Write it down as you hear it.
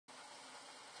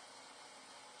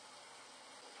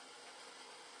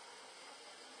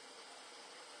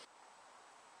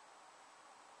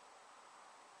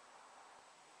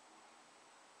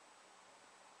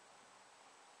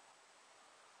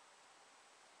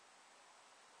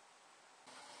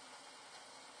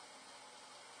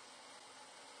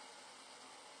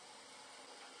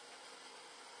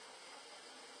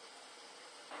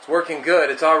It's working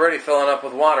good. It's already filling up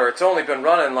with water. It's only been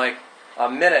running like a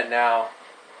minute now.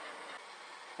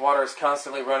 Water is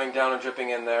constantly running down and dripping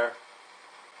in there.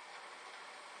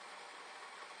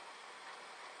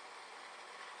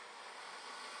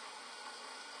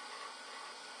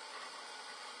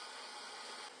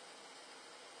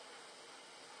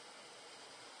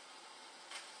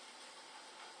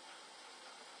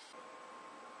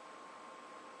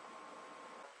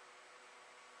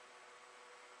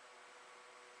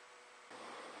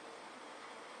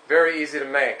 Very easy to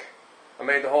make. I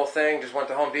made the whole thing, just went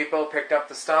to Home Depot, picked up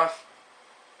the stuff,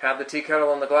 had the tea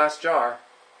kettle in the glass jar.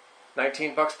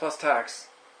 19 bucks plus tax.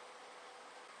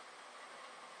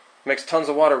 Makes tons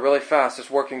of water really fast. It's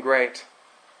working great.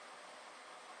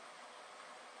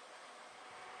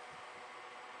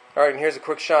 Alright, and here's a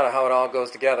quick shot of how it all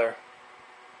goes together.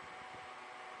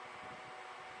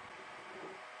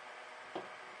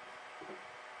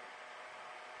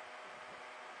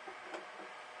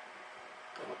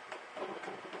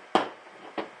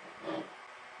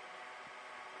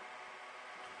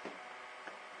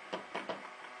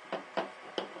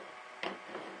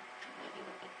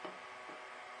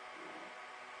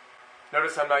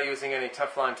 Notice I'm not using any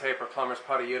Teflon tape or plumber's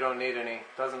putty. You don't need any.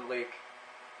 It doesn't leak.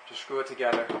 Just screw it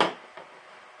together.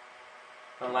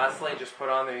 And lastly, just put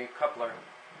on the coupler.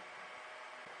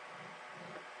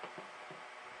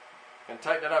 And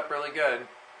tighten it up really good.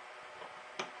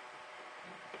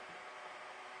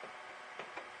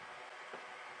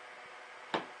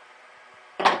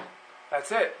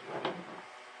 That's it.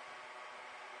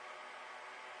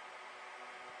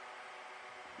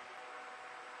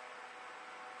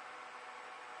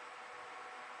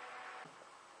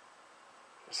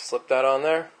 Just slip that on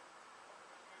there.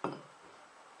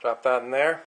 Drop that in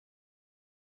there.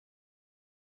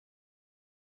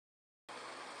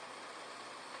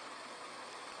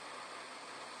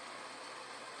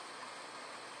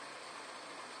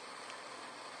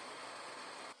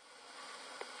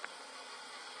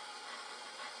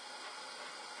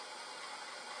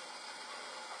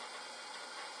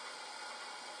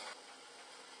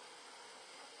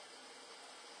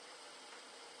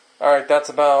 Alright, that's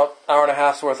about an hour and a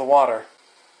half's worth of water.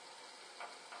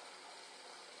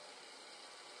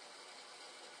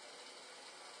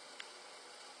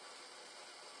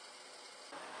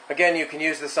 Again, you can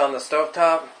use this on the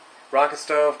stovetop, rocket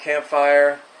stove,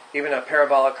 campfire, even a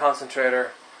parabolic concentrator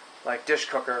like dish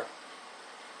cooker.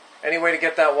 Any way to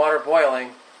get that water boiling,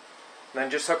 and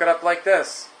then just hook it up like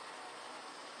this.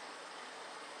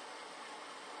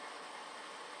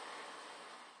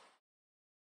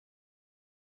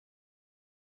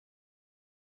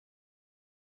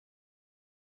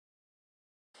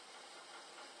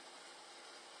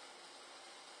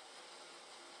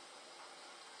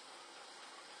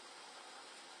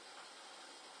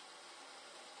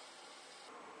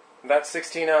 That's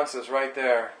 16 ounces right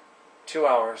there. 2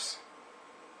 hours.